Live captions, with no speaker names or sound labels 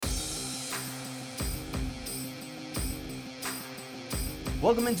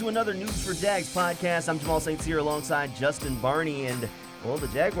Welcome into another News for Jags podcast. I'm Jamal St. Cyr alongside Justin Barney. And, well, the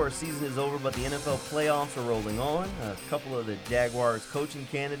Jaguars season is over, but the NFL playoffs are rolling on. A couple of the Jaguars coaching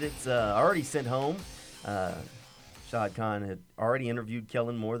candidates already sent home. Shad Khan had already interviewed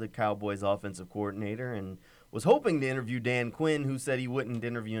Kellen Moore, the Cowboys offensive coordinator, and was hoping to interview Dan Quinn, who said he wouldn't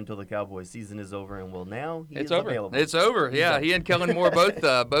interview until the Cowboys season is over. And, well, now he is available. It's over. Yeah, he and Kellen Moore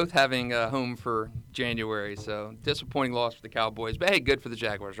both having home for January. So disappointing loss for the Cowboys. But, hey, good for the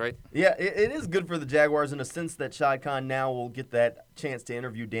Jaguars, right? Yeah, it is good for the Jaguars in a sense that Shad Khan now will get that chance to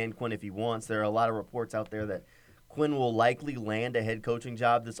interview Dan Quinn if he wants. There are a lot of reports out there that Quinn will likely land a head coaching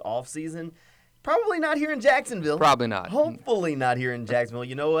job this offseason. Probably not here in Jacksonville. Probably not. Hopefully not here in Jacksonville.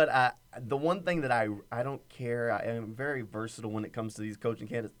 You know what? The one thing that I don't care. I am very versatile when it comes to these coaching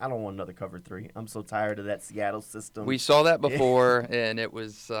candidates. I don't want another cover three. I'm so tired of that Seattle system. We saw that before, and it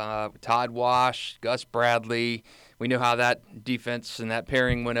was Todd Wash, Gus Bradley. We know how that defense and that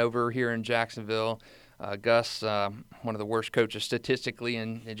pairing went over here in Jacksonville. Gus, one of the worst coaches statistically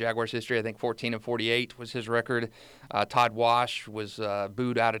in Jaguars history. I think 14-48 was his record. Todd Wash was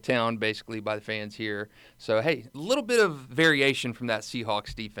booed out of town basically by the fans here. So, hey, a little bit of variation from that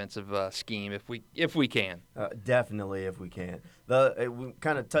Seahawks defensive scheme if we can. Definitely if we can. We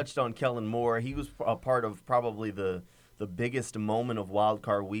kind of touched on Kellen Moore. He was a part of probably the biggest moment of Wild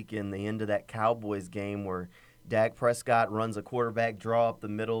Card Weekend, the end of that Cowboys game where Dak Prescott runs a quarterback draw up the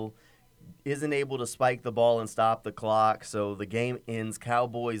middle, isn't able to spike the ball and stop the clock, so the game ends.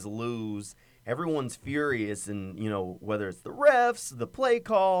 Cowboys lose. Everyone's furious, and whether it's the refs, the play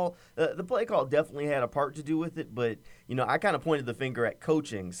call definitely had a part to do with it. But I kind of pointed the finger at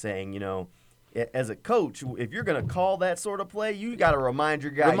coaching, saying as a coach, if you're going to call that sort of play, you got to remind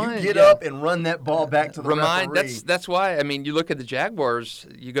your guy, you get up and run that ball back to the referee. That's why, you look at the Jaguars,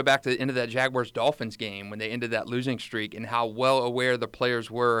 you go back to the end of that Jaguars-Dolphins game when they ended that losing streak and how well aware the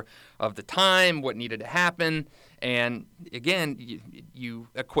players were of the time, what needed to happen. And, again, you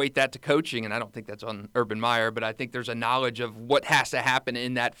equate that to coaching, and I don't think that's on Urban Meyer, but I think there's a knowledge of what has to happen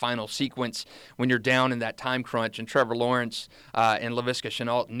in that final sequence when you're down in that time crunch. And Trevor Lawrence and Laviska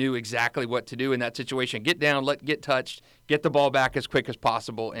Shenault knew exactly what to do in that situation. Get down, get touched, get the ball back as quick as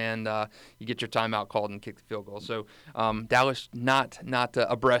possible, and you get your timeout called and kick the field goal. So Dallas not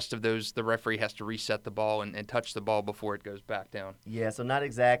abreast of those. The referee has to reset the ball and touch the ball before it goes back down. Yeah, so not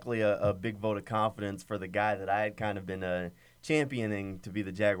exactly a big vote of confidence for the guy that I had kind of been championing to be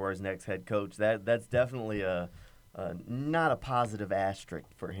the Jaguars' next head coach. That's definitely not a positive asterisk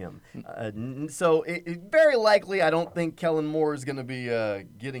for him. So very likely I don't think Kellen Moore is going to be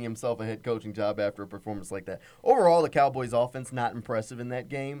getting himself a head coaching job after a performance like that. Overall, the Cowboys' offense not impressive in that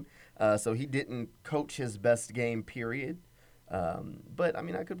game, so he didn't coach his best game, period. But,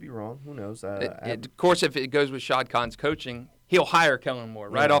 I could be wrong. Who knows? Of course, if it goes with Shad Khan's coaching, he'll hire Kellen Moore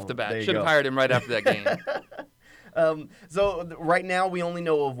right off the bat. Should have hired him right after that game. So right now we only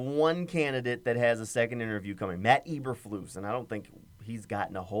know of one candidate that has a second interview coming, Matt Eberflus, and I don't think he's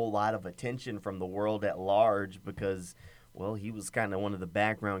gotten a whole lot of attention from the world at large because, well, he was kind of one of the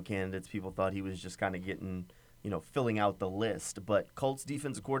background candidates. People thought he was just kind of getting, filling out the list. But Colts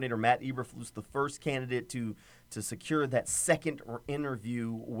defensive coordinator Matt Eberflus, the first candidate to secure that second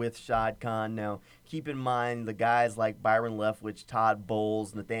interview with Shad Khan. Now, keep in mind the guys like Byron Leftwich, Todd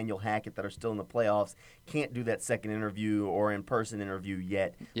Bowles, Nathaniel Hackett that are still in the playoffs can't do that second interview or in-person interview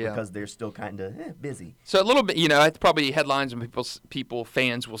yet because they're still kind of busy. So a little bit, it's probably headlines and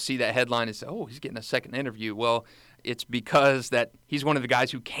fans will see that headline and say, oh, he's getting a second interview. Well, it's because that he's one of the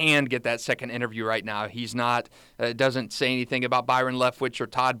guys who can get that second interview right now. He's not, doesn't say anything about Byron Leftwich or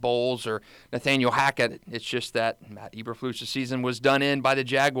Todd Bowles or Nathaniel Hackett. It's just that Matt Eberflus' season was done in by the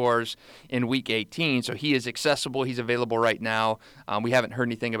Jaguars in Week 18, so he is accessible. He's available right now. We haven't heard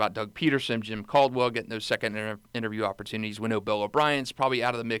anything about Doug Peterson, Jim Caldwell getting those second interview opportunities. We know Bill O'Brien's probably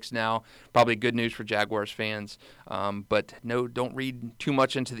out of the mix now. Probably good news for Jaguars fans. But no, don't read too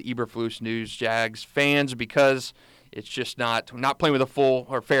much into the Eberflus news, Jags fans, because it's just not playing with a full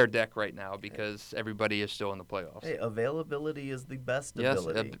or fair deck right now because everybody is still in the playoffs. Hey, availability is the best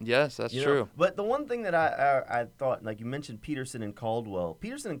ability. Yes, that's true. But the one thing that I thought, like you mentioned Peterson and Caldwell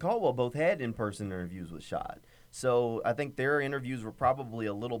both had in-person interviews with Shad. So I think their interviews were probably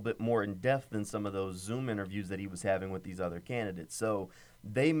a little bit more in-depth than some of those Zoom interviews that he was having with these other candidates. So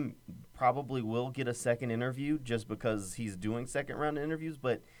they probably will get a second interview just because he's doing second-round interviews,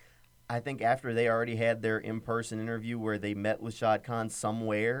 but I think after they already had their in-person interview where they met with Shad Khan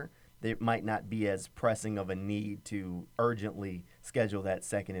somewhere, there might not be as pressing of a need to urgently schedule that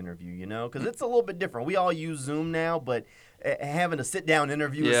second interview, because it's a little bit different. We all use Zoom now, but having a sit-down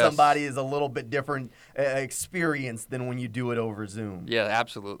interview with somebody is a little bit different experience than when you do it over Zoom. Yeah,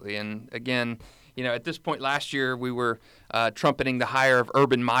 absolutely. And again, at this point last year, we were trumpeting the hire of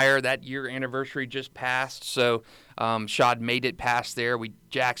Urban Meyer. That year anniversary just passed, so Shad made it past there.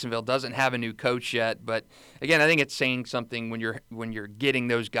 Jacksonville doesn't have a new coach yet, but again, I think it's saying something when you're getting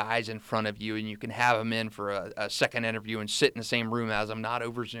those guys in front of you and you can have them in for a second interview and sit in the same room as them, not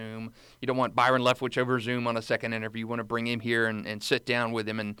over Zoom. You don't want Byron Leftwich over Zoom on a second interview. You want to bring him here and sit down with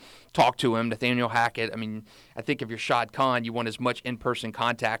him and talk to him. Nathaniel Hackett. I mean, I think if you're Shad Khan, you want as much in-person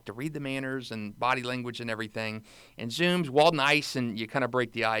contact to read the manners and body language and everything. And Zoom's while nice and you kind of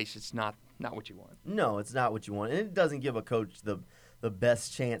break the ice, it's not what you want. No, it's not what you want. And it doesn't give a coach the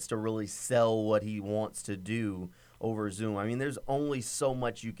best chance to really sell what he wants to do over Zoom. I mean, there's only so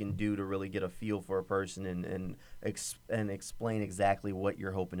much you can do to really get a feel for a person and explain exactly what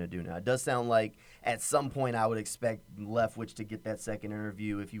you're hoping to do. Now, it does sound like at some point I would expect Leftwich to get that second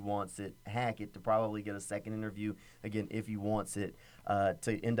interview if he wants it. Hackett to probably get a second interview, again, if he wants it,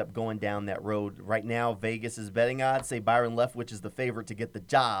 to end up going down that road. Right now, Vegas is betting odds say Byron Leftwich is the favorite to get the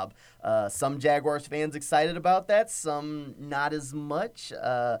job. Some Jaguars fans excited about that, some not as much.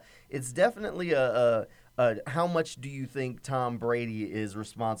 It's definitely how much do you think Tom Brady is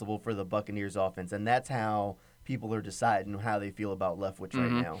responsible for the Buccaneers offense? And that's how people are deciding how they feel about Leftwich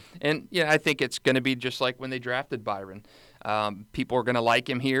right now. And I think it's going to be just like when they drafted Byron. People are going to like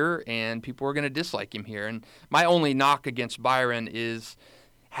him here, and people are going to dislike him here. And my only knock against Byron is,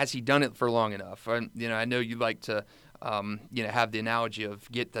 has he done it for long enough? I know you like to, have the analogy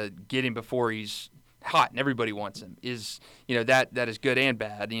of get him before he's hot and everybody wants him. Is that is good and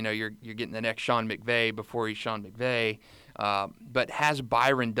bad. You're getting the next Sean McVay before he's Sean McVay. But has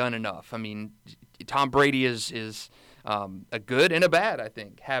Byron done enough? I mean, Tom Brady is a good and a bad, I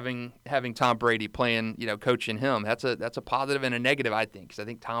think. Having Tom Brady playing, coaching him, that's a positive and a negative, I think, because I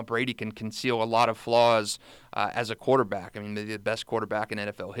think Tom Brady can conceal a lot of flaws as a quarterback. I mean, maybe the best quarterback in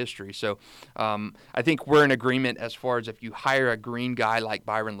NFL history. So I think we're in agreement as far as if you hire a green guy like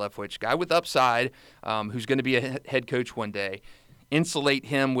Byron Leftwich, guy with upside, who's going to be a head coach one day, insulate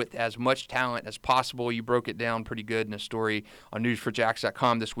him with as much talent as possible. You broke it down pretty good in a story on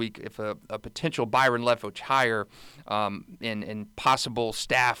newsforjacks.com this week. If a potential Byron Leftwich hire and possible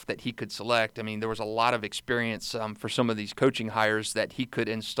staff that he could select, I mean, there was a lot of experience for some of these coaching hires that he could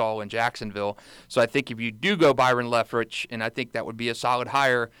install in Jacksonville. So I think if you do go Byron Leftwich, and I think that would be a solid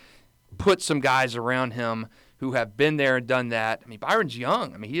hire, put some guys around him who have been there and done that. I mean, Byron's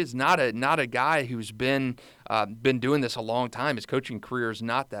young. I mean, he is not a guy who's been doing this a long time. His coaching career is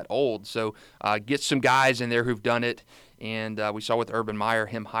not that old. So get some guys in there who've done it. And we saw with Urban Meyer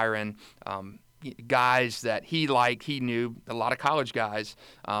him hiring guys that he liked, he knew, a lot of college guys.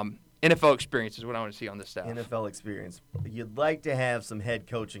 NFL experience is what I want to see on this staff. NFL experience. You'd like to have some head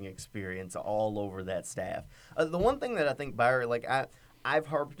coaching experience all over that staff. The one thing that I think Byron, I've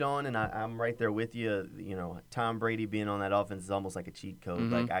harped on, and I'm right there with you. Tom Brady being on that offense is almost like a cheat code.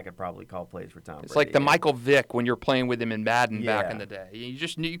 Mm-hmm. Like, I could probably call plays for Tom Brady. It's like the Michael Vick when you're playing with him in Madden back in the day.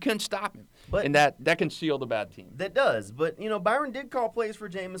 You couldn't stop him. And that can seal the bad team. That does. But, Byron did call plays for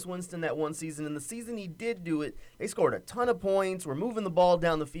Jameis Winston that one season. And the season he did do it, they scored a ton of points. We're moving the ball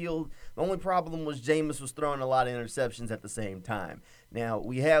down the field. The only problem was Jameis was throwing a lot of interceptions at the same time. Now,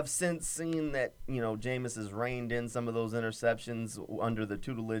 we have since seen that, Jameis has reined in some of those interceptions under the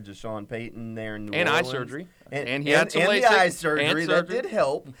tutelage of Sean Payton there in New Orleans. Eye surgery. And he had some LASIK. The eye surgery. That did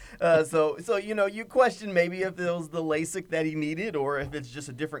help. So you question maybe if it was the LASIK that he needed or if it's just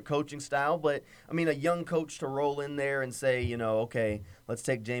a different coaching style. But, I mean, a young coach to roll in there and say, okay, let's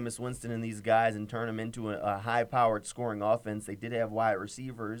take Jameis Winston and these guys and turn them into a high-powered scoring offense. They did have wide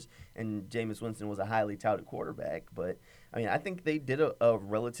receivers, and Jameis Winston was a highly touted quarterback. But, I mean, I think they did a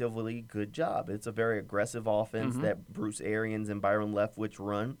relatively good job. It's a very aggressive offense that Bruce Arians and Byron Leftwich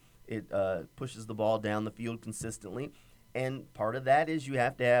run. It pushes the ball down the field consistently. And part of that is you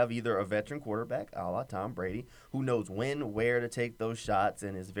have to have either a veteran quarterback, a la Tom Brady, who knows when, where to take those shots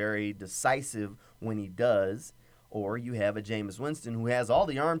and is very decisive when he does, or you have a Jameis Winston who has all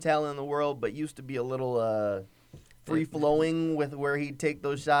the arm talent in the world but used to be a little free-flowing with where he'd take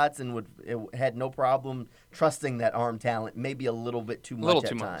those shots and had no problem trusting that arm talent, maybe a little bit too much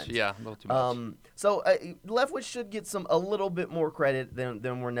at times. Yeah, a little too much. So Leftwich should get a little bit more credit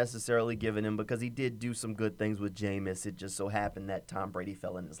than we're necessarily giving him because he did do some good things with Jameis. It just so happened that Tom Brady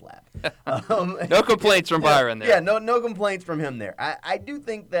fell in his lap. No complaints from Byron there. Yeah, no complaints from him there. I do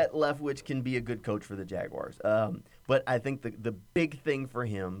think that Leftwich can be a good coach for the Jaguars. But I think the big thing for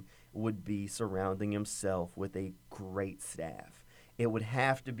him would be surrounding himself with a great staff. It would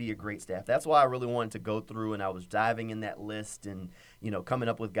have to be a great staff. That's why I really wanted to go through, and I was diving in that list and, coming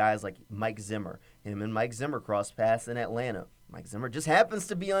up with guys like Mike Zimmer. Him and Mike Zimmer cross paths in Atlanta. Mike Zimmer just happens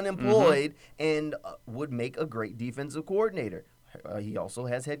to be unemployed and would make a great defensive coordinator. He also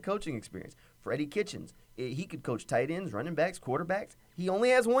has head coaching experience. Freddie Kitchens, he could coach tight ends, running backs, quarterbacks. He only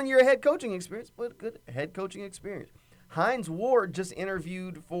has 1 year of head coaching experience, but good head coaching experience. Hines Ward just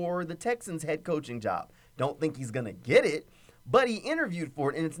interviewed for the Texans head coaching job. Don't think he's going to get it, but he interviewed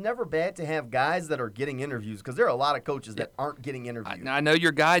for it, and it's never bad to have guys that are getting interviews because there are a lot of coaches that aren't getting interviewed. I know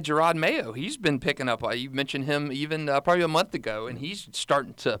your guy, Gerard Mayo. He's been picking up. You mentioned him even probably a month ago, and he's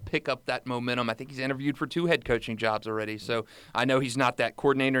starting to pick up that momentum. I think he's interviewed for 2 head coaching jobs already. So I know he's not that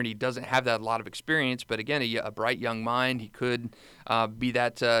coordinator, and he doesn't have that a lot of experience. But again, a bright young mind. He could be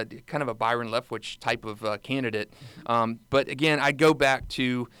that kind of a Byron Leftwich type of candidate. But again, I go back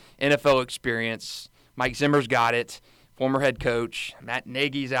to NFL experience. Mike Zimmer's got it. Former head coach, Matt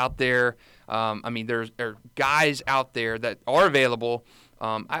Nagy's out there. There are guys out there that are available.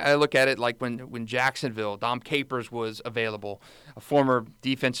 I look at it like when Jacksonville, Dom Capers was available, a former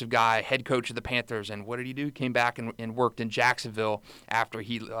defensive guy, head coach of the Panthers. And what did he do? He came back and worked in Jacksonville after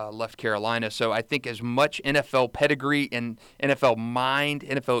he left Carolina. So I think as much NFL pedigree and NFL mind,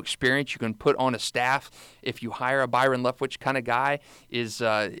 NFL experience you can put on a staff, if you hire a Byron Leftwich kind of guy, is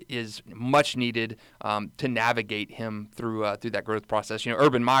much needed to navigate him through that growth process.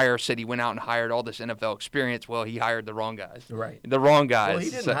 Urban Meyer said he went out and hired all this NFL experience. Well, he hired the wrong guys. Right. The wrong guys. Well, he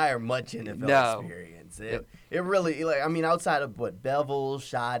didn't hire much NFL experience. It really, outside of Bevel,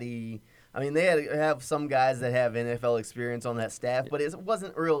 Shoddy, they have some guys that have NFL experience on that staff, but it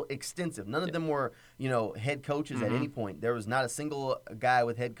wasn't real extensive. None of them were, head coaches at any point. There was not a single guy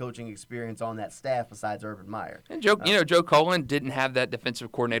with head coaching experience on that staff besides Urban Meyer. And Joe Cullen didn't have that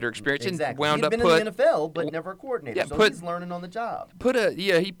defensive coordinator experience. Exactly. And He'd been in the NFL, but never a coordinator. So he's learning on the job.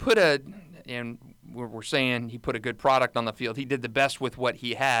 And we're saying he put a good product on the field. He did the best with what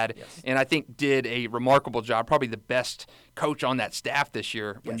he had, and I think did a remarkable job. Probably the best coach on that staff this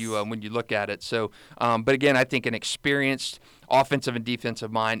year when you look at it. So, but again, I think an experienced offensive and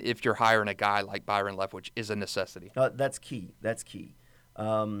defensive mind, if you're hiring a guy like Byron Leftwich, is a necessity. That's key. There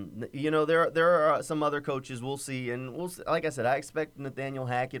are some other coaches we'll see, and like I said, I expect Nathaniel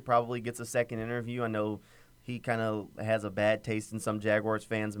Hackett probably gets a second interview. I know he kind of has a bad taste in some Jaguars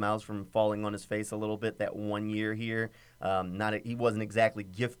fans' mouths from falling on his face a little bit that 1 year here. He wasn't exactly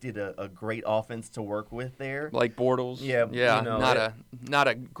gifted a great offense to work with there. Like Bortles. Not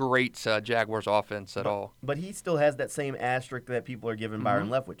a great Jaguars offense at all. But he still has that same asterisk that people are giving Byron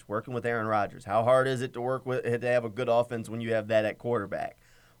Leftwich, working with Aaron Rodgers. How hard is it to have a good offense when you have that at quarterback?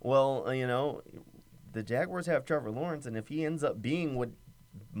 Well, the Jaguars have Trevor Lawrence, and if he ends up being what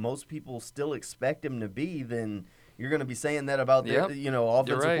most people still expect him to be, then you're going to be saying that about the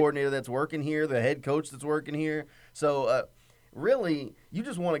offensive coordinator that's working here, the head coach that's working here. So really, you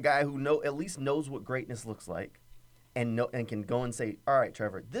just want a guy who at least knows what greatness looks like, and can go and say, all right,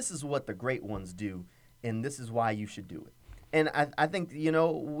 Trevor, this is what the great ones do, and this is why you should do it. And I think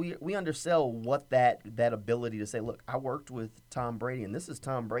we undersell what that ability to say, look, I worked with Tom Brady, and this is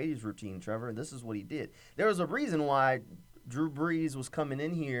Tom Brady's routine, Trevor. This is what he did. There was a reason why Drew Brees was coming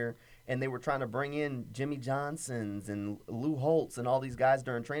in here, and they were trying to bring in Jimmy Johnsons and Lou Holtz and all these guys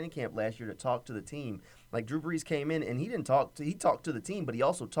during training camp last year to talk to the team. Like Drew Brees came in, and he talked to the team, but he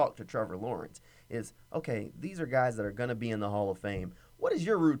also talked to Trevor Lawrence. Okay, these are guys that are going to be in the Hall of Fame. What does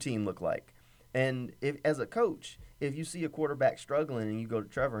your routine look like? And as a coach, if you see a quarterback struggling and you go to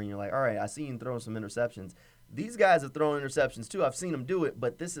Trevor and you're like, all right, I see you throwing some interceptions. These guys have thrown interceptions too. I've seen them do it,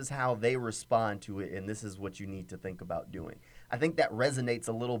 but this is how they respond to it, and this is what you need to think about doing. I think that resonates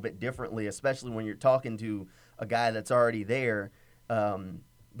a little bit differently, especially when you're talking to a guy that's already there,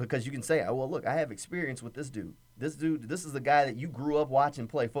 because you can say, oh, well, look, I have experience with this dude. This is the guy that you grew up watching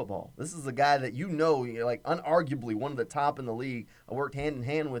play football. This is the guy that unarguably one of the top in the league. I worked hand in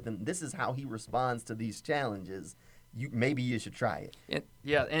hand with him. This is how he responds to these challenges. Maybe you should try it.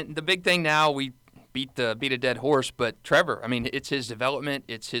 And the big thing now, we beat a dead horse, but Trevor, it's his development,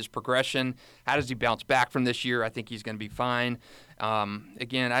 it's his progression. How does he bounce back from this year? I think he's going to be fine.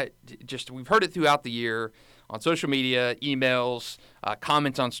 Again, we've heard it throughout the year on social media, emails,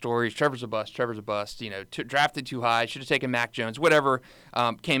 comments on stories. Trevor's a bust. Drafted too high. Should have taken Mac Jones. Whatever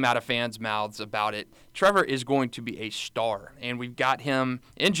came out of fans' mouths about it. Trevor is going to be a star, and we've got him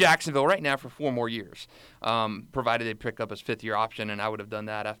in Jacksonville right now for 4 more years, provided they pick up his 5th-year option, and I would have done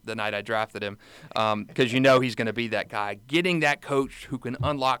that the night I drafted him, because he's going to be that guy. Getting that coach who can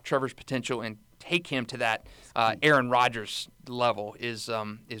unlock Trevor's potential and take him to that Aaron Rodgers level is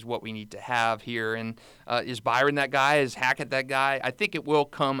what we need to have here. And is Byron that guy? Is Hackett that guy? I think it will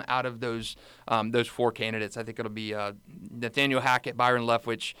come out of those four candidates. I think it'll be Nathaniel Hackett, Byron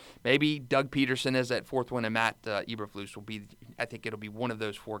Leftwich, maybe Doug Peterson as that fourth one, and Matt Eberflus will be. I think it'll be one of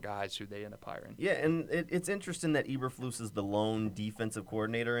those four guys who they end up hiring. Yeah, and it's interesting that Eberflus is the lone defensive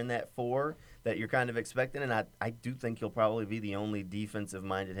coordinator in that four that you're kind of expecting, and I do think he'll probably be the only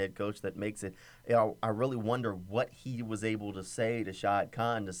defensive-minded head coach that makes it. I really wonder what he was able to say to Shad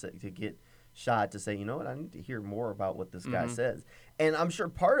Khan to get Shad to say, you know what, I need to hear more about what this guy says. And I'm sure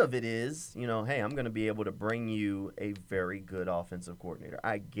part of it is, hey, I'm going to be able to bring you a very good offensive coordinator.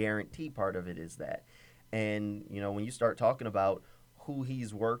 I guarantee part of it is that. And, when you start talking about who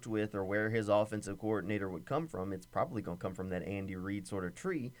he's worked with or where his offensive coordinator would come from, it's probably going to come from that Andy Reid sort of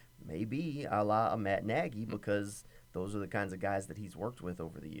tree, maybe a la Matt Nagy, because those are the kinds of guys that he's worked with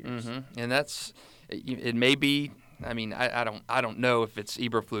over the years. And that's it. May be. I mean, I don't know if it's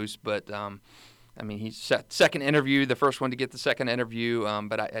Eberflus, but he's second interview, the first one to get the second interview.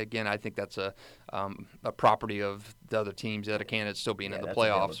 But I think that's a property of the other teams, the other candidates still being in the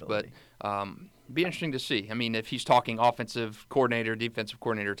playoffs. But be interesting to see. I mean, if he's talking offensive coordinator, defensive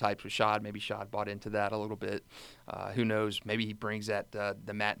coordinator types with Shad, maybe Shad bought into that a little bit. Who knows? Maybe he brings that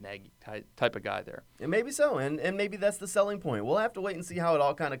the Matt Nagy type of guy there. And maybe so, and maybe that's the selling point. We'll have to wait and see how it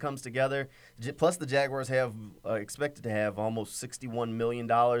all kind of comes together. Plus, the Jaguars have expected to have almost $61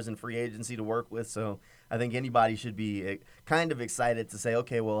 million in free agency to work with, so I think anybody should be kind of excited to say,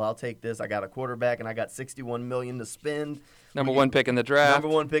 okay, well, I'll take this. I got a quarterback, and I got $61 million to spend. Number one pick in the draft.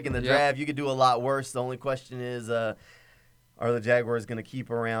 Number one pick in the draft. You could do a lot worse. The only question is, are the Jaguars going to keep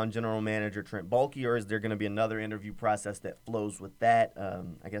around general manager Trent Baalke, or is there going to be another interview process that flows with that?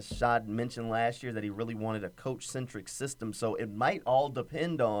 I guess Shad mentioned last year that he really wanted a coach-centric system, so it might all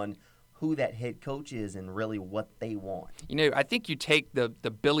depend on who that head coach is and really what they want. I think you take the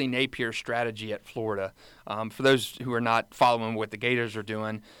Billy Napier strategy at Florida. For those who are not following what the Gators are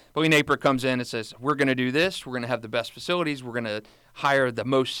doing, Billy Napier comes in and says, we're going to do this. We're going to have the best facilities. We're going to hire the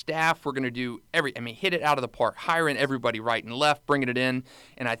most staff. We're going to do hit it out of the park, hiring everybody right and left, bringing it in.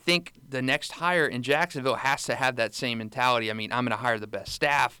 And I think the next hire in Jacksonville has to have that same mentality. I'm going to hire the best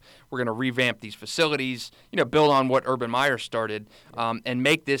staff. We're going to revamp these facilities, build on what Urban Meyer started, and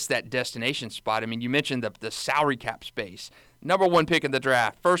make this that destination spot. You mentioned the salary cap space. Number one pick in the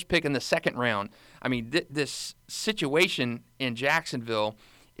draft, first pick in the second round. This situation in Jacksonville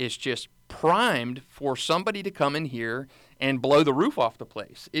is just primed for somebody to come in here and blow the roof off the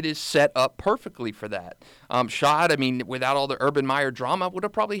place. It is set up perfectly for that. Shad, without all the Urban Meyer drama, would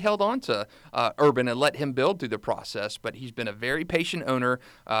have probably held on to Urban and let him build through the process. But he's been a very patient owner.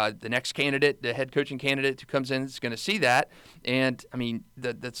 The next candidate, the head coaching candidate who comes in, is going to see that. And,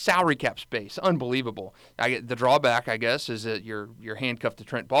 the salary cap space, unbelievable. The drawback, I guess, is that you're handcuffed to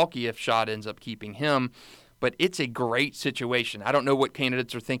Trent Baalke if Shad ends up keeping him. But it's a great situation. I don't know what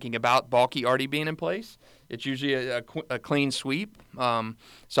candidates are thinking about Baalke already being in place. It's usually a clean sweep. So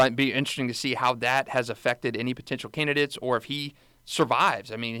it'd be interesting to see how that has affected any potential candidates or if he survives.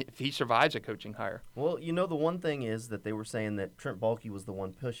 If he survives a coaching hire. Well, the one thing is that they were saying that Trent Baalke was the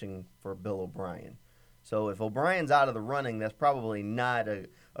one pushing for Bill O'Brien. So if O'Brien's out of the running, that's probably not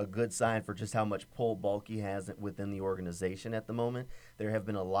a good sign for just how much pull Baalke has within the organization at the moment. There have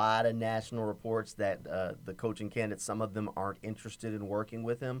been a lot of national reports that the coaching candidates, some of them aren't interested in working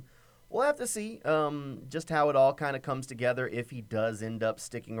with him. We'll have to see just how it all kind of comes together if he does end up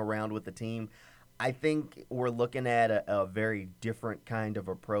sticking around with the team. I think we're looking at a very different kind of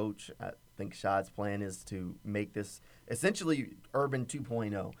approach. I think Shad's plan is to make this essentially Urban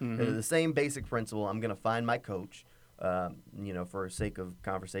 2.0. Mm-hmm. The same basic principle. I'm going to find my coach. For sake of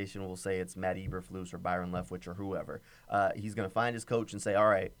conversation, we'll say it's Matt Eberflus or Byron Leftwich or whoever. He's going to find his coach and say, all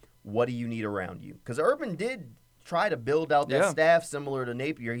right, what do you need around you? Because Urban did try to build out that staff similar to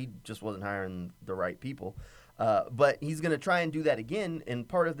Napier. He just wasn't hiring the right people. But he's going to try and do that again, and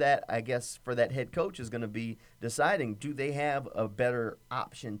part of that, I guess, for that head coach is going to be deciding, do they have a better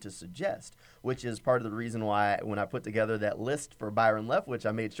option to suggest, which is part of the reason why when I put together that list for Byron Leftwich,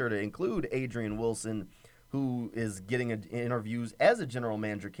 I made sure to include Adrian Wilson, who is getting interviews as a general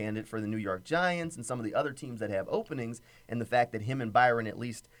manager candidate for the New York Giants and some of the other teams that have openings, and the fact that him and Byron at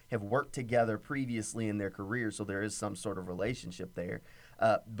least have worked together previously in their careers, so there is some sort of relationship there.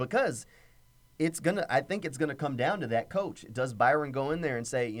 Because I think it's gonna come down to that coach. Does Byron go in there and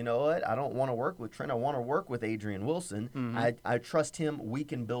say, you know what, I don't want to work with Trent, I want to work with Adrian Wilson. Mm-hmm. I trust him. We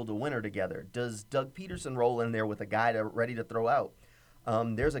can build a winner together. Does Doug Peterson roll in there with a guy ready to throw out?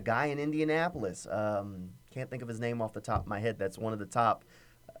 There's a guy in Indianapolis. Can't think of his name off the top of my head. That's one of the top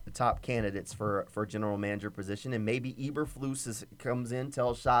top candidates for general manager position, and maybe Eberflus comes in,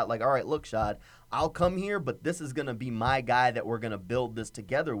 tells Schott, like, all right, look, Schott, I'll come here, but this is going to be my guy that we're going to build this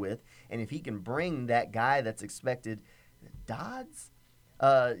together with, and if he can bring that guy that's expected, Dodds,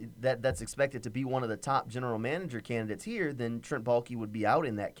 that's expected to be one of the top general manager candidates here, then Trent Baalke would be out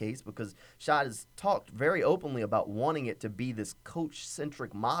in that case, because Schott has talked very openly about wanting it to be this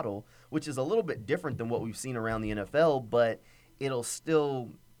coach-centric model, which is a little bit different than what we've seen around the NFL, but it'll still,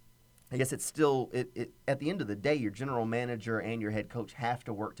 I guess it's still, at the end of the day, your general manager and your head coach have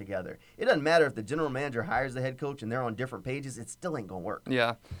to work together. It doesn't matter if the general manager hires the head coach and they're on different pages, it still ain't going to work.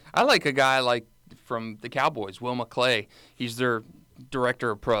 Yeah. I like a guy like from the Cowboys, Will McClay. He's their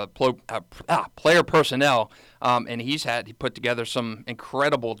director of player personnel, and he put together some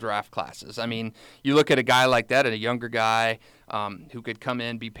incredible draft classes. I mean, you look at a guy like that, and a younger guy who could come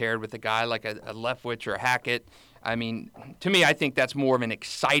in, be paired with a guy like a Leftwich or a Hackett. I mean, to me, I think that's more of an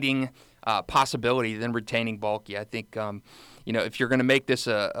exciting possibility than retaining Baalke. I think, if you're going to make this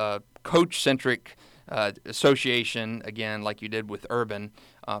a coach-centric association, again, like you did with Urban,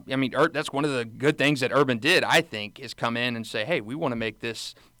 that's one of the good things that Urban did, I think, is come in and say, hey, we want to make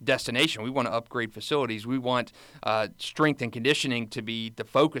this destination. We want to upgrade facilities. We want strength and conditioning to be the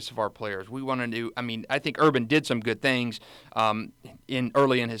focus of our players. We want to do, I think Urban did some good things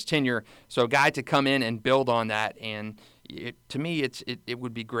early in his tenure. So a guy to come in and build on that, and to me, it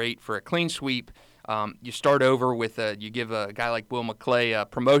would be great for a clean sweep. You start over with you give a guy like Will McClay a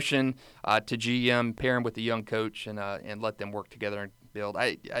promotion to GM, pair him with a young coach, and let them work together and build.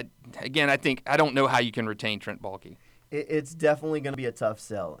 I think I don't know how you can retain Trent Baalke. It's definitely going to be a tough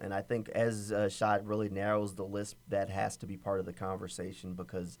sell, and I think as Schott really narrows the list, that has to be part of the conversation,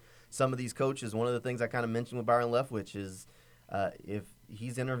 because some of these coaches, one of the things I kind of mentioned with Byron Leftwich is if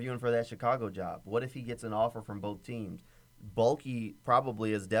he's interviewing for that Chicago job, what if he gets an offer from both teams? Baalke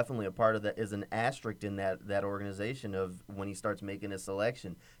probably is definitely a part of that, is an asterisk in that organization of when he starts making a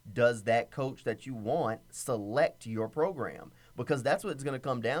selection. Does that coach that you want select your program? Because that's what it's going to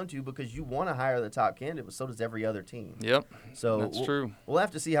come down to, because you want to hire the top candidate, but so does every other team. Yep, so that's true. We'll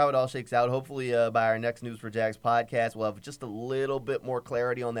have to see how it all shakes out. Hopefully by our next News for Jags podcast, we'll have just a little bit more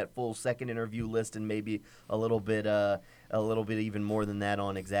clarity on that full second interview list, and maybe a little bit even more than that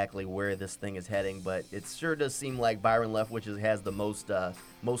on exactly where this thing is heading. But it sure does seem like Byron Leftwich has the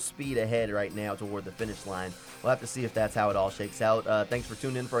most speed ahead right now toward the finish line. We'll have to see if that's how it all shakes out. Thanks for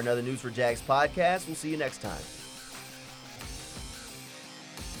tuning in for another News for Jags podcast. We'll see you next time.